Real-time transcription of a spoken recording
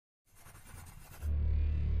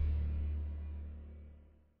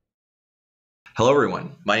Hello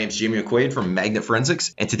everyone, my name is Jamie McQuaid from Magnet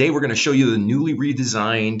Forensics, and today we're going to show you the newly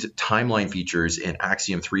redesigned timeline features in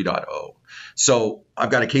AXIOM 3.0. So I've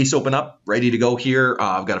got a case open up, ready to go here.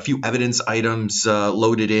 I've got a few evidence items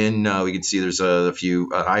loaded in. We can see there's a few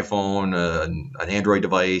iPhone, an Android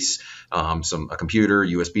device, a computer,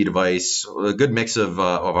 USB device, a good mix of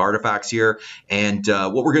artifacts here. And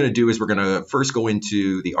what we're going to do is we're going to first go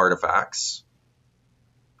into the artifacts.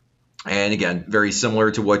 And again, very similar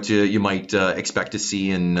to what you might expect to see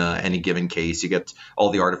in any given case. You get all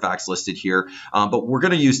the artifacts listed here, but we're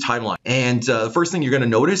going to use timeline. And the first thing you're going to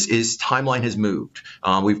notice is timeline has moved.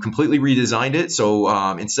 We've completely redesigned it.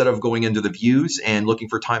 So instead of going into the views and looking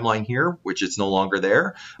for timeline here, which it's no longer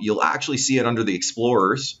there, you'll actually see it under the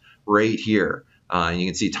explorers right here. And you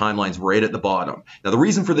can see timelines right at the bottom. Now, the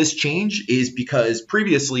reason for this change is because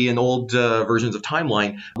previously in old versions of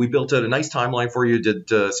timeline, we built out a nice timeline for you, did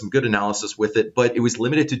some good analysis with it, but it was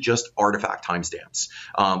limited to just artifact timestamps,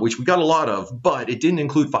 which we got a lot of, but it didn't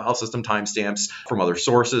include file system timestamps from other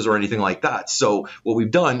sources or anything like that. So what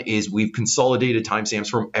we've done is we've consolidated timestamps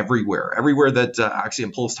from everywhere. Everywhere that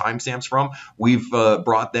Axiom pulls timestamps from, we've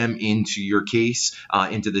brought them into your case,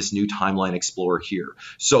 into this new timeline explorer here.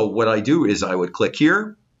 So what I do is I would click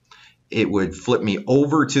here, it would flip me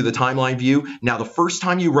over to the timeline view. Now, the first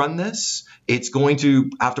time you run this, it's going to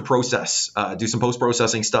have to process, do some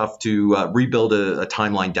post-processing stuff to rebuild a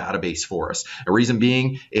timeline database for us. The reason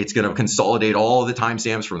being, it's going to consolidate all the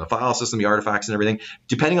timestamps from the file system, the artifacts and everything.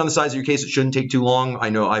 Depending on the size of your case, it shouldn't take too long. I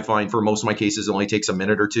know I find for most of my cases, it only takes a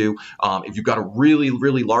minute or two. If you've got a really,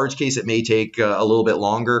 really large case, it may take a little bit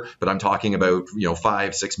longer, but I'm talking about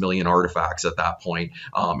 5-6 million artifacts at that point,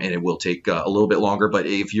 and it will take a little bit longer. But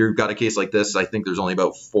if you've got a case like this, I think there's only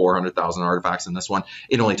about 400,000 artifacts in this one.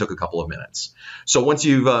 It only took a couple of minutes. So once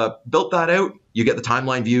you've built that out, you get the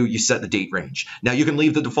timeline view, you set the date range. Now you can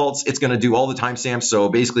leave the defaults, it's gonna do all the timestamps, so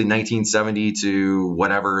basically 1970 to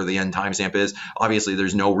whatever the end timestamp is. Obviously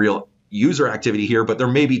there's no real user activity here, but there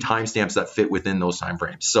may be timestamps that fit within those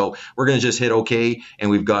timeframes. So we're going to just hit OK, and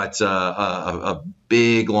we've got a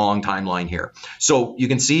big long timeline here. So you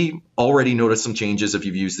can see, already notice some changes if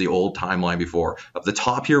you've used the old timeline before. Up the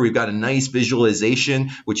top here, we've got a nice visualization,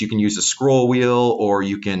 which you can use a scroll wheel, or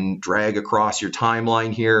you can drag across your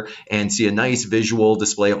timeline here and see a nice visual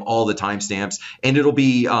display of all the timestamps, and it'll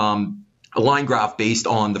be a line graph based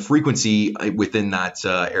on the frequency within that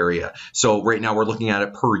area. So right now we're looking at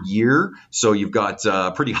it per year. So you've got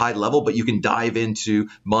a pretty high level, but you can dive into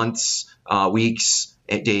months, weeks,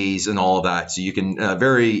 days, and all of that. So you can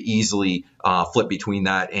very easily flip between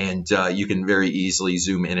that, and you can very easily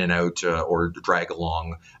zoom in and out or drag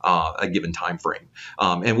along a given time frame.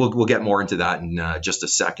 And we'll get more into that in just a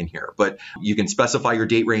second here. But you can specify your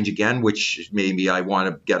date range again, which maybe I want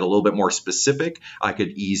to get a little bit more specific. I could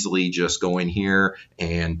easily just go in here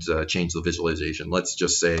and change the visualization. Let's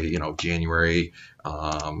just say, January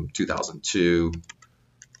 2002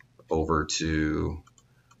 over to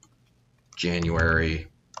January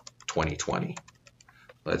 2020.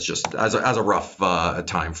 That's just as a rough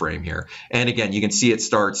time frame here. And again, you can see it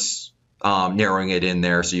starts narrowing it in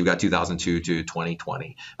there. So you've got 2002 to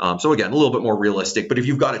 2020. So again, a little bit more realistic, but if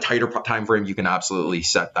you've got a tighter time frame, you can absolutely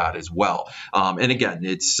set that as well. And again,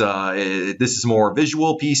 this is more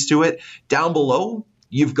visual piece to it. Down below,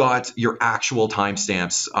 you've got your actual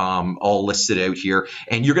timestamps all listed out here,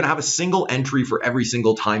 and you're going to have a single entry for every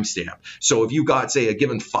single timestamp. So if you've got, say, a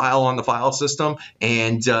given file on the file system,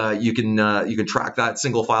 and you can track that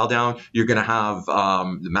single file down, you're going to have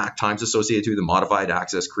the MAC times associated to the modified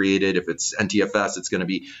access created. If it's NTFS, it's going to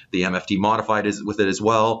be the MFT modified with it as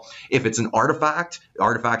well. If it's an artifact,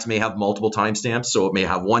 artifacts may have multiple timestamps, so it may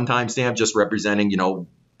have one timestamp just representing,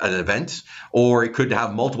 an event, or it could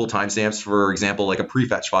have multiple timestamps, for example, like a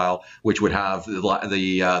prefetch file, which would have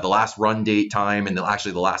the last run date time and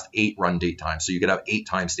actually the last 8 run date times. So you could have 8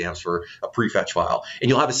 timestamps for a prefetch file, and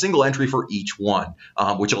you'll have a single entry for each one,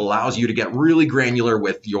 which allows you to get really granular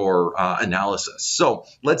with your analysis. So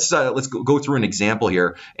let's go through an example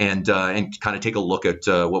here and kind of take a look at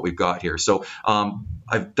what we've got here. So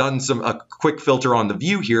I've done a quick filter on the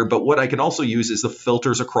view here, but what I can also use is the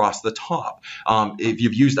filters across the top. If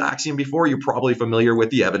you've used Axiom before, you're probably familiar with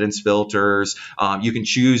the evidence filters. You can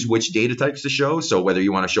choose which data types to show. So whether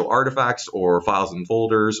you want to show artifacts or files and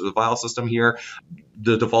folders or the file system here,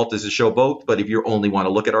 the default is to show both. But if you only want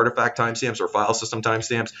to look at artifact timestamps or file system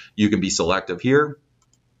timestamps, you can be selective here.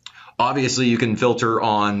 Obviously, you can filter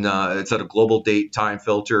on, it's at a global date time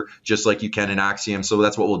filter, just like you can in AXIOM. So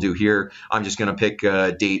that's what we'll do here. I'm just going to pick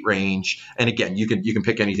a date range. And again, you can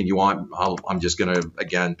pick anything you want. I'm just going to,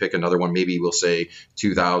 again, pick another one. Maybe we'll say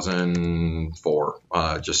 2004,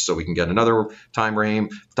 just so we can get another time frame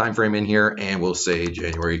in here. And we'll say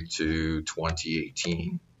January to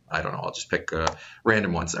 2018. I don't know. I'll just pick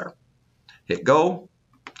random ones there. Hit go.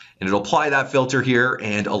 And it'll apply that filter here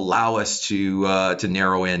and allow us to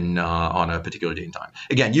narrow in on a particular date and time.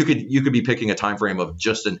 Again, you could be picking a time frame of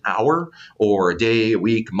just an hour or a day, a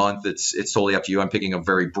week, month. It's totally up to you. I'm picking a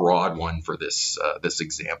very broad one for this this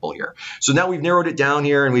example here. So now we've narrowed it down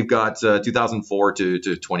here, and we've got 2004 to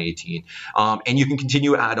 2018. And you can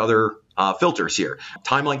continue to add other filters here.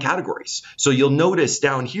 Timeline categories. So you'll notice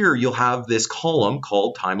down here, you'll have this column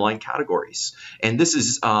called timeline categories. And this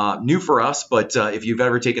is new for us, but if you've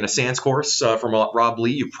ever taken a SANS course from Rob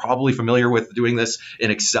Lee, you're probably familiar with doing this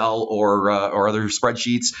in Excel or other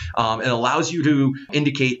spreadsheets. It allows you to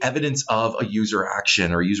indicate evidence of a user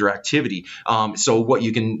action or user activity. So what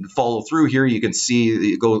you can follow through here, you can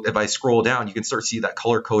see, if I scroll down, you can start to see that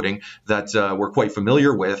color coding that we're quite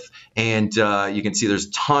familiar with. And you can see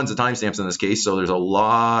there's tons of timestamps in this case, so there's a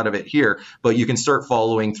lot of it here, but you can start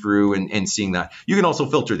following through and seeing that. You can also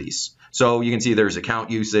filter these. So you can see there's account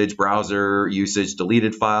usage, browser usage,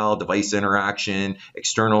 deleted file, device interaction,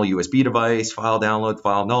 external USB device, file download,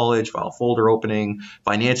 file knowledge, file folder opening,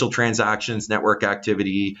 financial transactions, network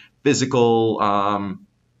activity, physical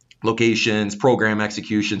locations, program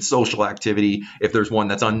execution, social activity. If there's one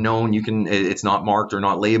that's unknown, it's not marked or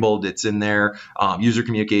not labeled, it's in there. User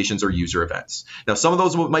communications or user events. Now, some of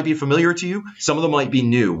those might be familiar to you. Some of them might be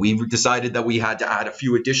new. We've decided that we had to add a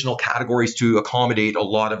few additional categories to accommodate a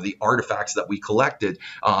lot of the artifacts that we collected,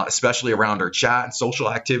 especially around our chat and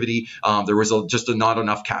social activity. There was just not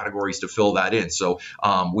enough categories to fill that in. So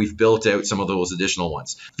we've built out some of those additional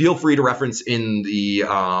ones. Feel free to reference in the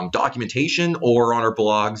documentation or on our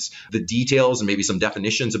blogs the details and maybe some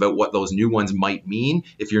definitions about what those new ones might mean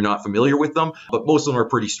if you're not familiar with them, but most of them are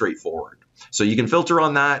pretty straightforward. So you can filter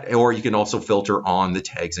on that, or you can also filter on the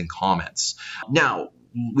tags and comments. Now,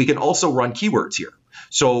 we can also run keywords here.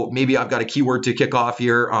 So maybe I've got a keyword to kick off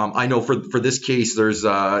here. I know for this case,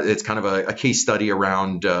 it's kind of a case study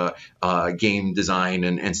around game design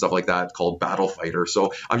and stuff like that called Battle Fighter.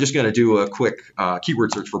 So I'm just going to do a quick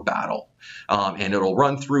keyword search for battle. And it'll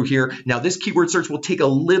run through here. Now, this keyword search will take a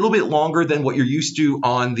little bit longer than what you're used to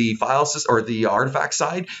on the file system or the artifact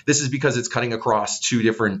side. This is because it's cutting across two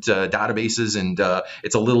different databases, and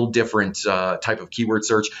it's a little different type of keyword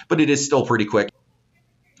search, but it is still pretty quick.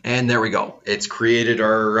 And there we go. It's created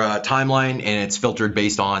our timeline, and it's filtered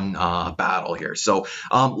based on battle here. So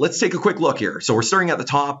let's take a quick look here. So we're starting at the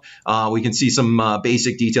top. We can see some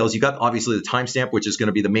basic details. You've got obviously the timestamp, which is going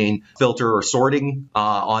to be the main filter or sorting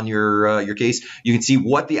on your case. You can see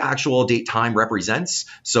what the actual date time represents.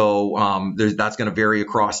 So that's going to vary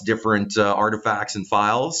across different artifacts and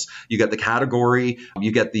files. You get the category,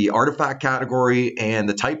 you get the artifact category and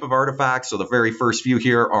the type of artifact. So the very first few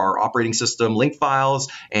here are operating system link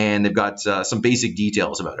files, and they've got some basic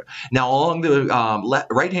details about it. Now, along the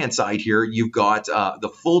right-hand side here, you've got the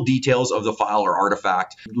full details of the file or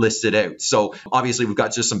artifact listed out. So obviously, we've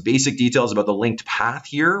got just some basic details about the linked path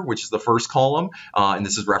here, which is the first column, and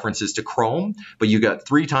this is references to Chrome. But you got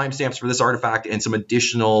 3 timestamps for this artifact and some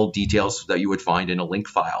additional details that you would find in a link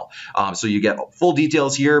file. So you get full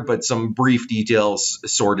details here, but some brief details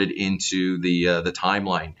sorted into the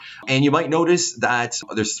timeline. And you might notice that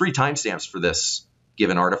there's 3 timestamps for this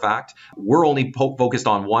given artifact. We're only focused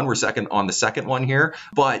on one. We're on the second one here,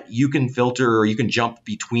 but you can filter or you can jump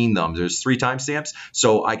between them. There's 3 timestamps.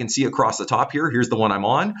 So I can see across the top here, here's the one I'm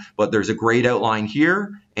on, but there's a grayed outline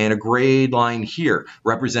here and a grayed line here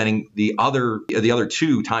representing the other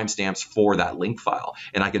 2 timestamps for that link file.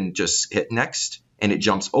 And I can just hit next and it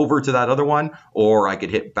jumps over to that other one, or I could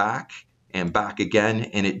hit back and back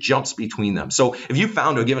again, and it jumps between them. So if you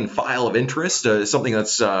found a given file of interest, something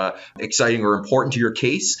that's exciting or important to your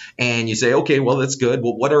case, and you say, okay, well, that's good.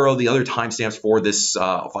 Well, what are all the other timestamps for this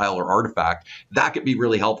file or artifact? That could be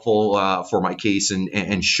really helpful for my case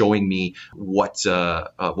and showing me what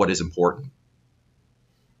is important.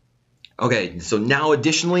 Okay, so now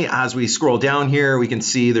additionally, as we scroll down here, we can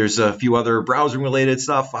see there's a few other browsing-related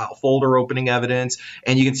stuff, file folder opening evidence,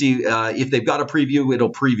 and you can see if they've got a preview,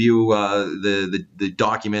 it'll preview the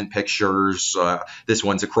document pictures. This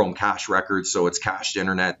one's a Chrome cache record, so it's cached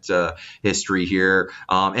internet history here.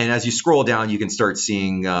 And as you scroll down, you can start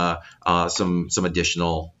seeing some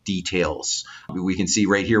additional details. We can see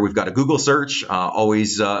right here we've got a Google search,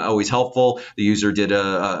 always helpful. The user did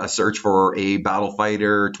a search for a battle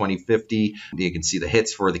fighter 2050. You can see the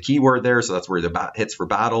hits for the keyword there, so that's where the hits for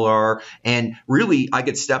battle are. And really, I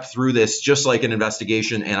could step through this just like an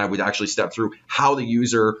investigation, and I would actually step through how the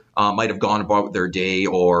user might have gone about their day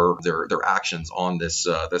or their actions on this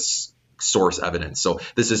source evidence. So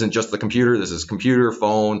this isn't just the computer, this is computer,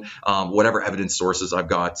 phone, whatever evidence sources I've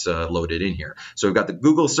got loaded in here. So we've got the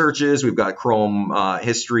Google searches, we've got Chrome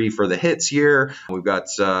history for the hits here, we've got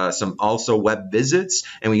some also web visits,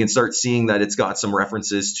 and we can start seeing that it's got some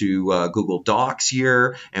references to Google Docs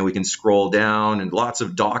here, and we can scroll down and lots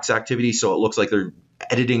of Docs activity, so it looks like they're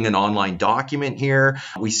editing an online document here.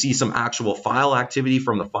 We see some actual file activity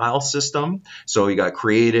from the file system. So you got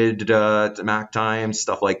created Mac time,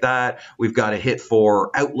 stuff like that. We've got a hit for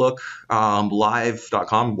Outlook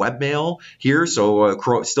live.com webmail here.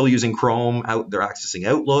 So still using Chrome, they're accessing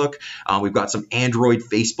Outlook. We've got some Android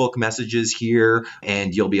Facebook messages here,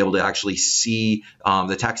 and you'll be able to actually see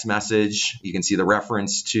the text message. You can see the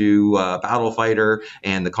reference to Battle Fighter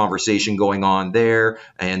and the conversation going on there.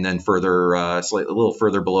 And then further, a little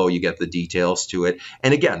further below, you get the details to it.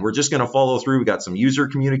 And again, we're just going to follow through. We got some user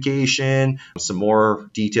communication, some more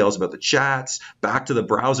details about the chats, back to the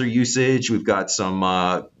browser usage. We've got some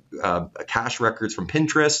cache records from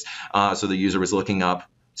Pinterest. So the user was looking up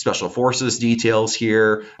Special Forces details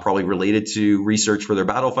here, probably related to research for their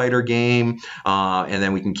Battle Fighter game. And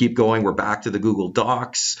then we can keep going. We're back to the Google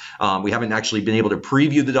Docs. We haven't actually been able to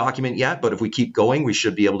preview the document yet, but if we keep going, we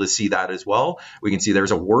should be able to see that as well. We can see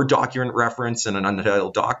there's a Word document reference and an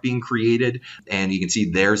untitled doc being created. And you can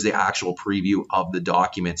see there's the actual preview of the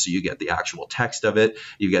document. So you get the actual text of it.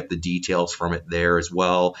 You get the details from it there as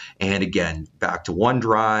well. And again, back to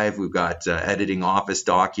OneDrive, we've got editing Office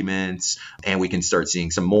documents, and we can start seeing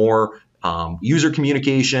some more user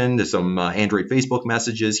communication. There's some Android Facebook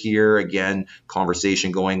messages here. Again,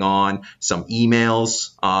 conversation going on, some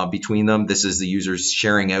emails between them. This is the users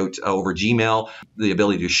sharing out over Gmail, the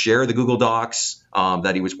ability to share the Google Docs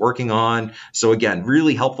that he was working on. So again,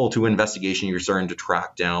 really helpful to investigation. You're starting to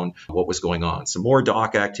track down what was going on. Some more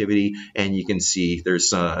doc activity, and you can see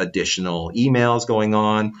there's additional emails going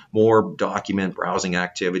on, more document browsing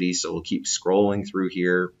activity. So we'll keep scrolling through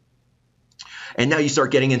here. And now you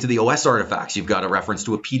start getting into the OS artifacts. You've got a reference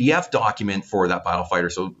to a PDF document for that Battle Fighter.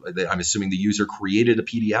 So I'm assuming the user created a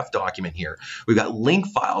PDF document here. We've got link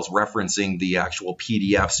files referencing the actual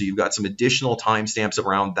PDF. So you've got some additional timestamps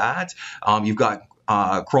around that. You've got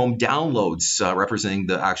Chrome downloads representing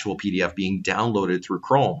the actual PDF being downloaded through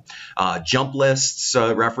Chrome. Jump lists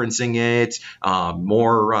referencing it,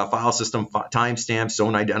 more file system timestamps,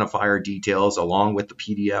 zone identifier details along with the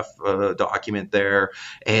PDF document there.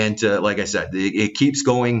 And like I said, it keeps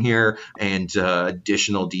going here, and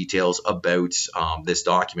additional details about this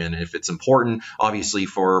document. And if it's important, obviously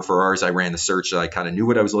for ours, I ran the search, so I kind of knew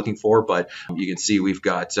what I was looking for, but you can see we've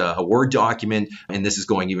got a Word document, and this is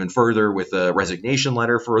going even further with a resignation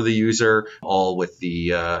letter for the user, all with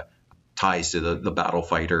the ties to the Battle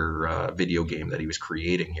Fighter video game that he was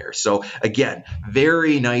creating here. So again,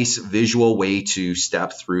 very nice visual way to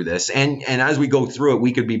step through this. And as we go through it,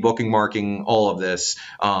 we could be bookmarking all of this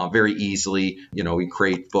very easily. You know, we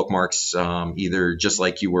create bookmarks either just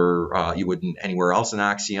like you would anywhere else in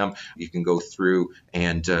AXIOM. You can go through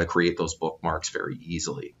and create those bookmarks very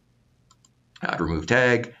easily. Add remove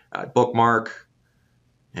tag, add bookmark,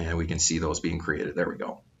 and we can see those being created. There we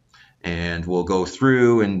go. And we'll go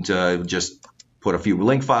through and just put a few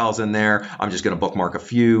link files in there. I'm just going to bookmark a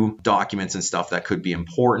few documents and stuff that could be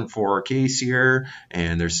important for our case here.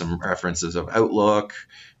 And there's some references of Outlook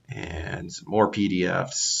and more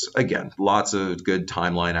PDFs. Again, lots of good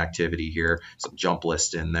timeline activity here. Some jump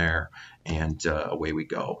list in there. And away we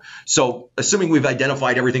go. So assuming we've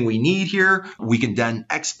identified everything we need here, we can then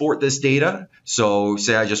export this data. So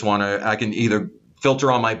say I just want to, I can either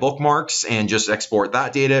filter on my bookmarks and just export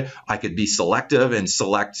that data. I could be selective and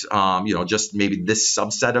select, just maybe this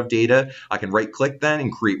subset of data. I can right click then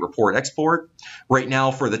and create report export. Right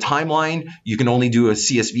now for the timeline, you can only do a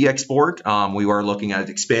CSV export. We are looking at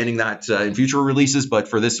expanding that in future releases, but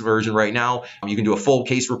for this version right now, you can do a full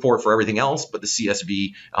case report for everything else, but the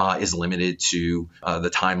CSV is limited to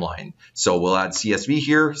the timeline. So we'll add CSV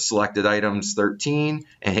here, selected items 13,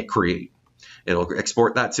 and hit create. It'll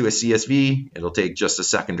export that to a CSV. It'll take just a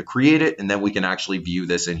second to create it, and then we can actually view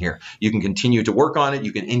this in here. You can continue to work on it.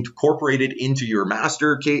 You can incorporate it into your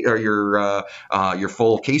master case or your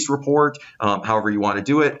full case report, however you want to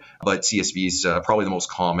do it. But CSV is probably the most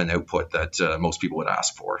common output that most people would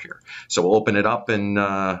ask for here. So we'll open it up in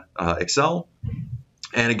Excel.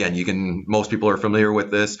 And again, most people are familiar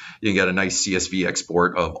with this. You can get a nice CSV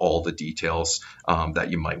export of all the details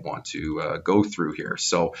that you might want to go through here.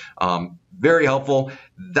 So very helpful.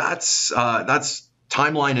 That's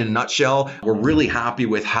timeline in a nutshell. We're really happy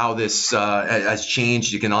with how this has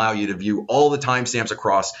changed. It can allow you to view all the timestamps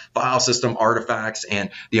across file system artifacts, and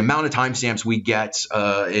the amount of timestamps we get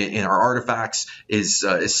in our artifacts is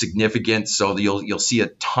significant. So you'll see a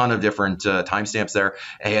ton of different timestamps there,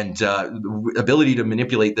 and the ability to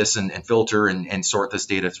manipulate this and filter and sort this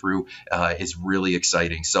data through is really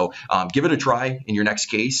exciting. So give it a try in your next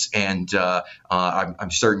case, and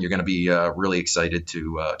I'm certain you're going to be really excited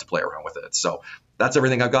to play around with it. So that's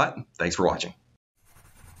everything I've got. Thanks for watching.